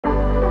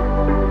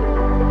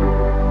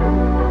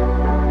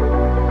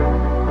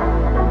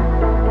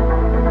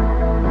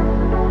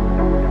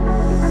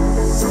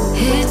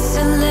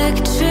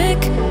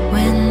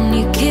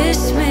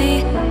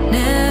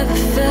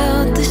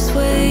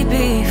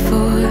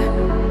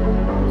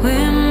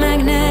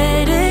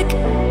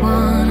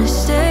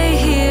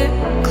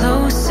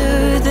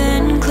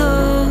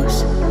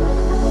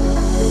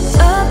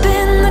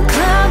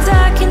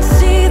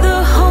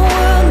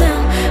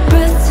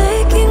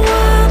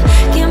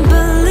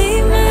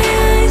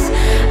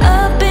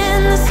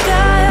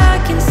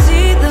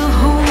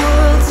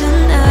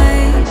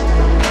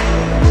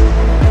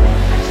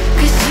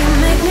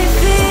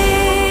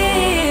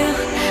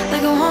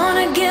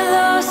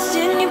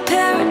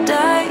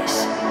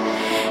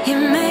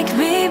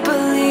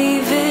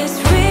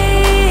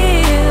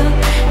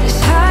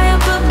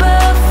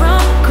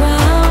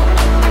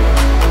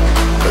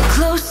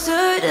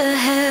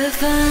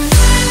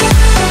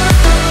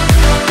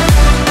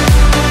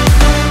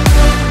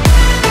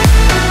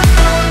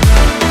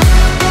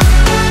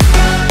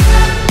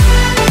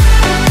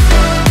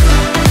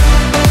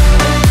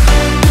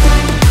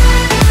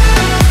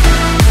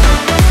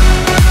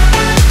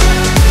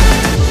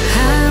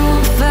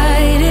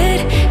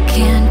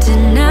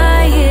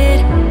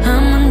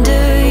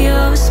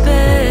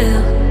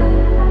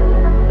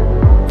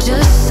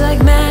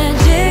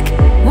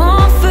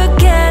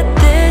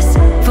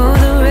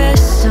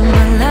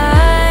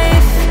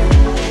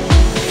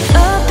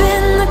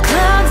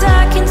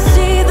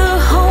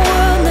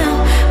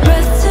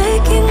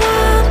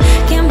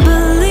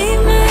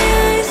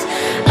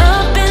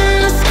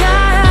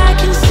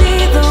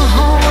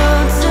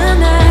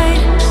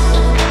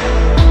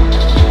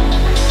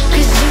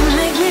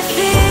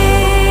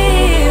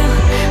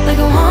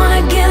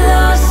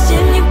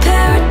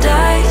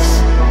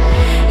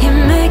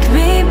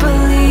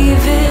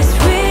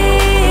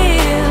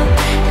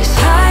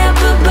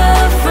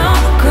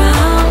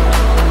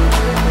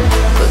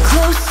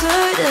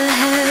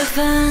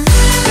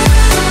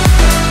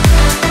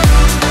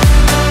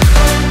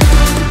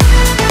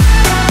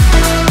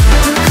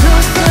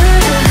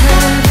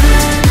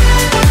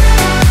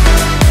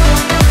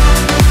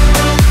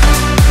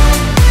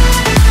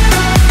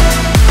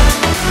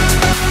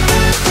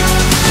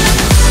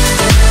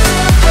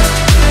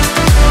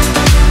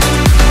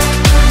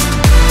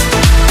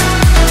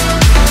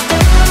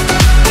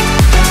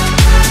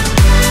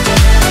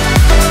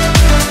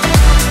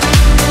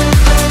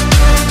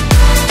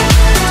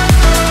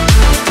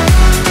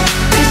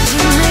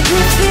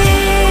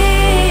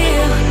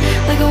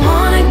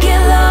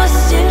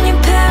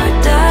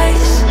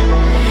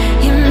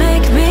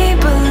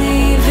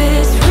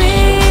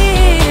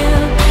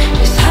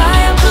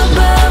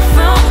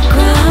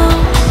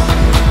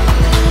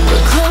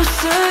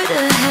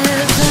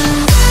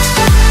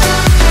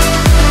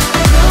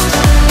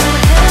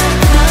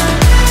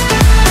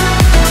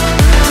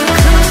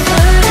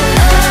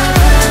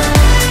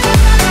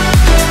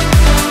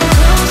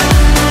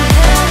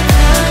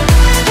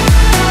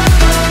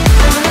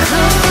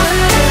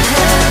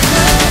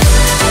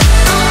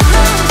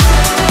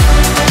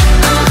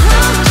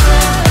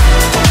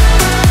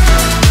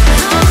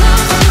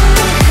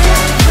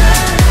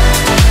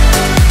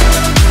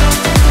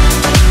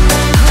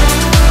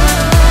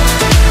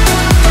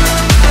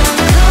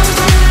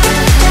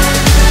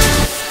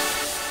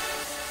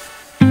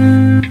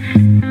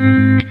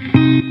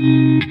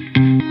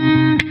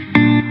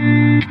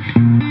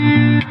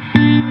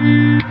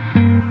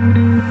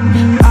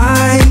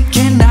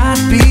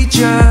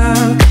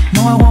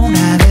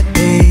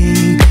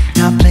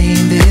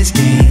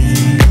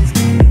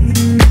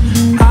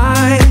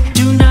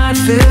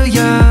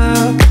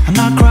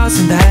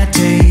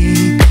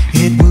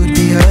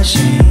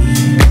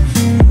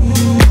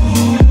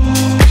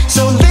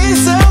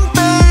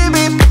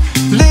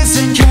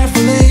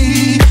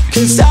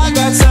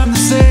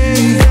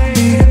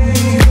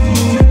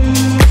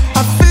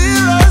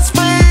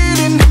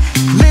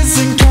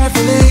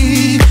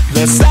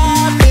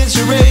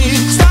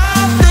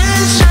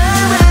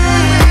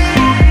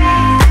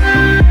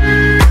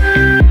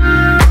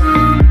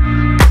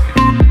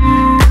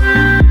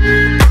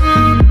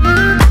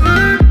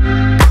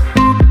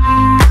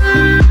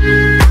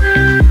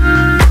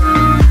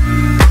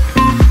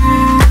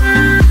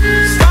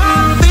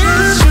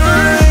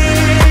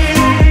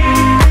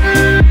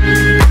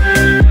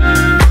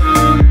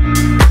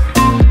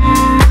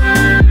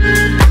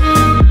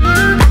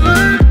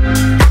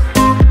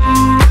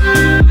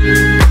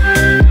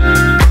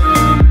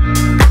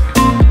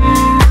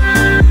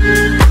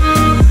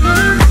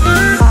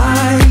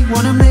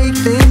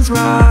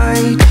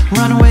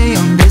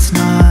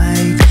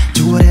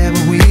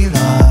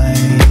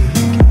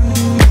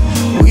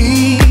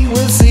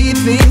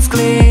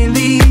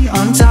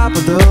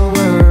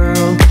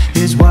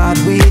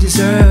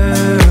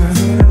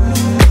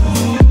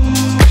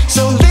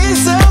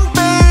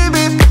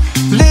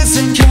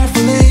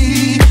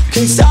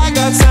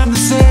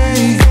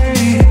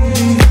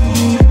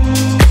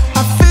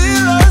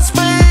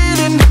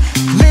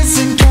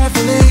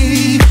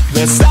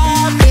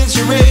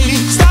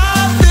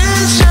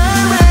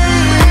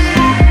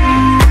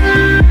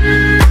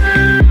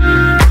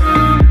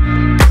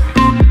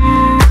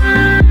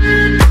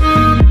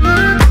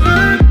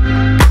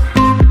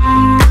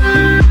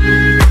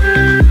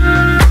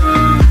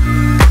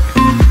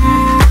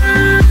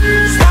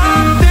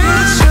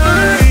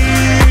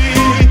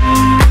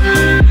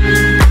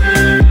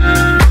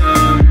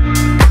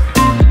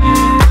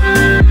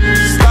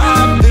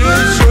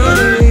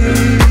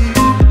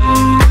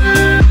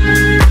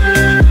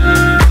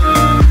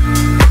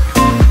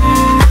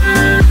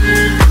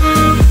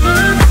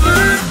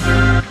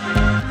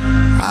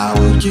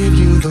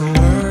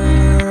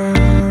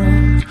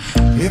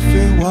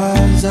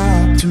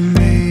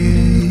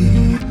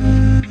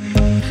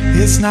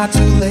It's not too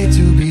late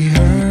to be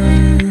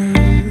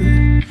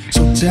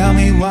Tell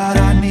me what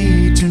I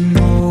need to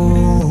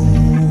know.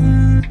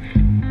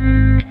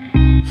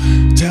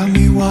 Tell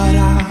me what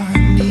I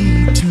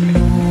need to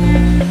know.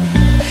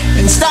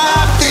 And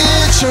stop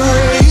this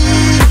charade.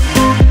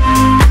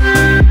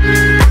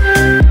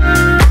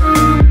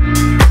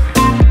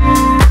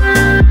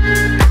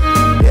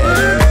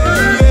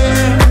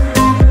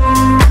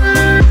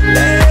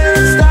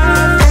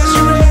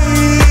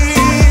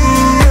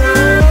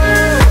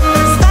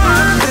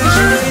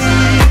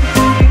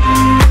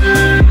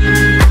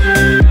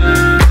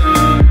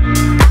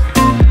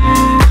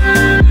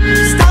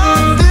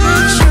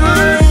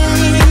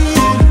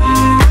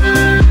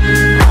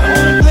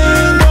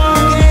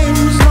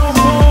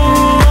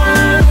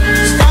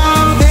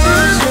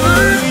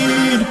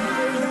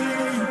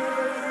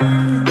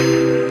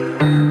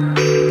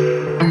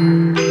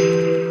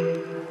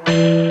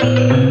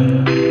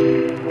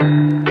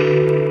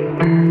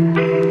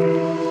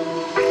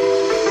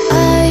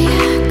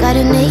 Got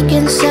an ache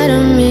inside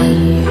of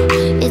me.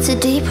 It's a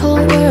deep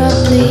hole where I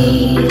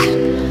bleed.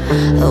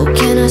 Oh,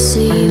 can I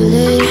seal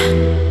it?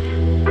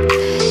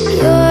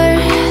 You're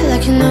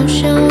like an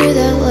ocean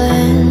without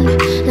land.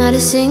 Not a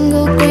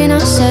single grain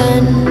of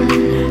sand.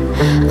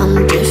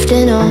 I'm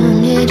drifting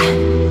on it.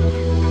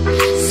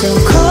 So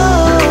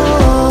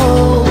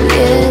cold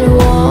yet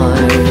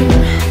warm.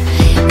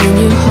 When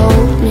you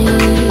hold me,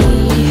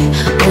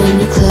 when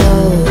you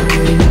close,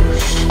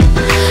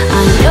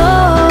 I know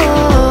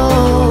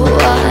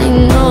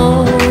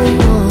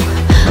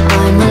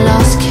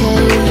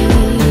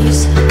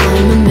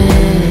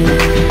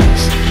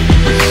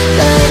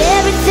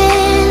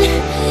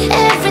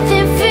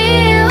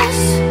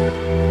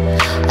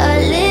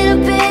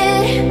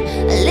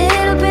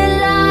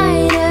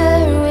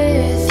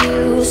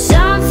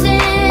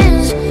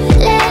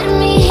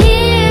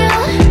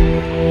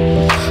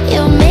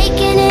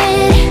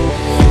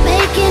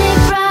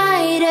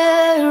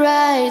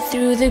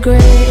through the grave.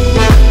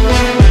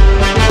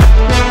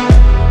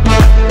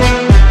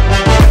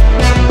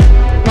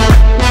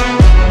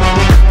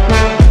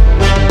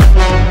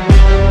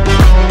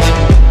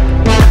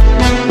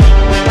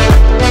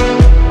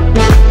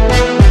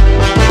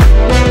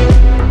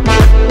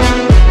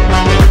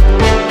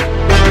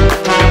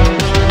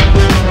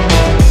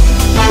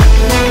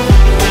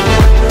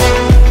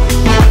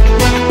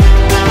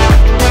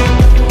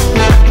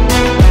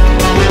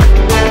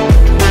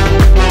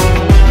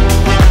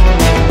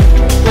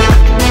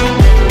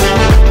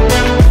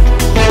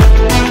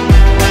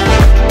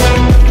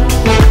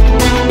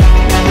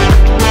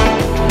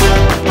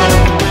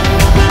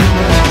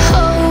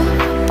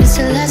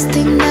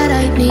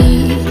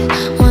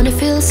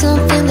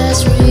 Something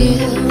that's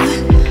real.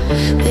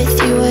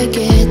 With you I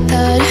get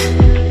that.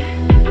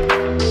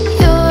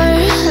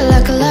 You're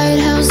like a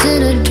lighthouse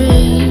in a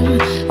dream,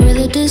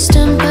 really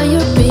distant but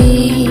your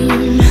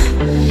beam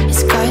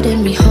is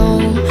guiding me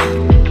home.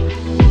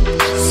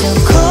 So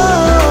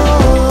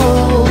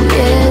cold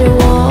yet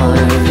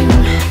warm.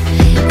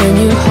 When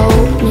you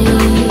hold me,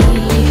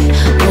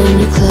 when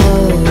you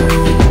close,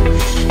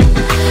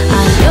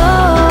 I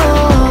know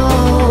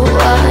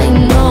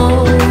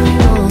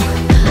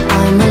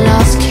I'm a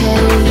lost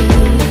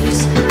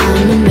case,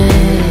 I'm a mess.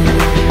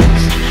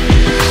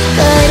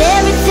 But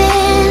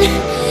everything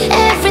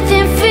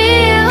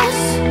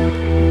feels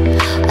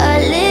a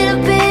little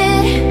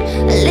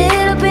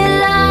bit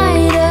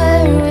lighter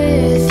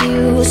with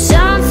you.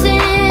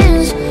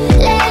 Something's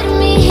letting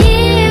me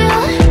heal.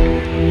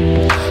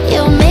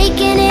 You're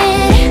making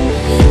it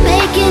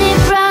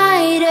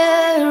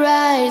brighter,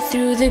 right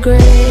through the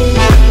grave.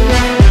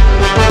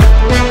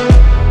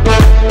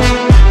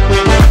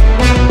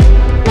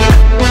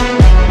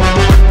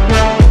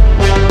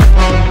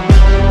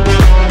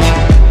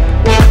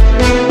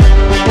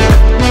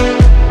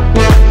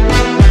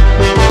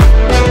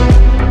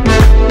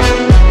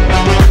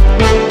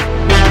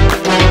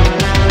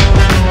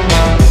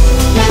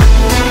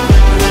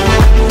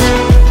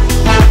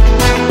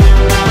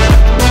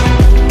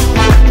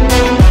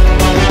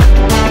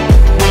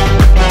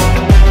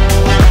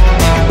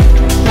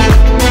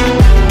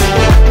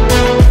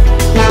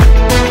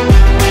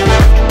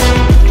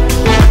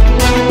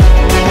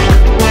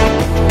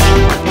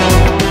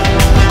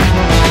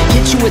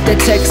 With the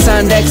text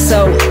signed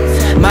XO,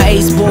 my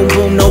ace boom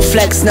boom, no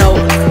flex, no.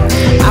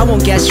 I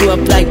won't gas you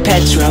up like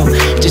petrol,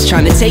 just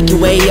trying to take you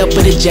way up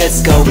where the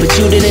jets go. But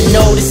you didn't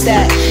notice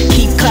that.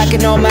 Keep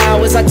clocking all my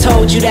hours, I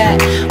told you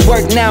that.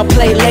 Work now,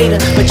 play later,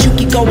 but you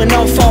keep going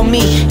off on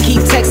me.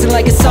 Keep texting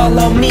like it's all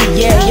on me.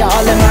 Yeah, you're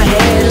all in my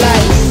head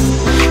like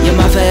you're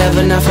my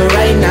forever, not for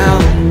right now.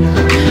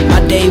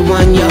 My day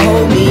one, you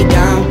hold me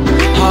down.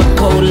 Hard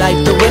cold like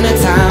the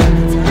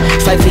wintertime.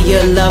 Fight for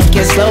your love,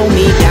 can't slow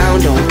me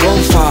down. Don't go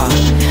far,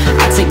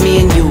 I take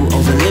me and you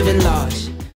over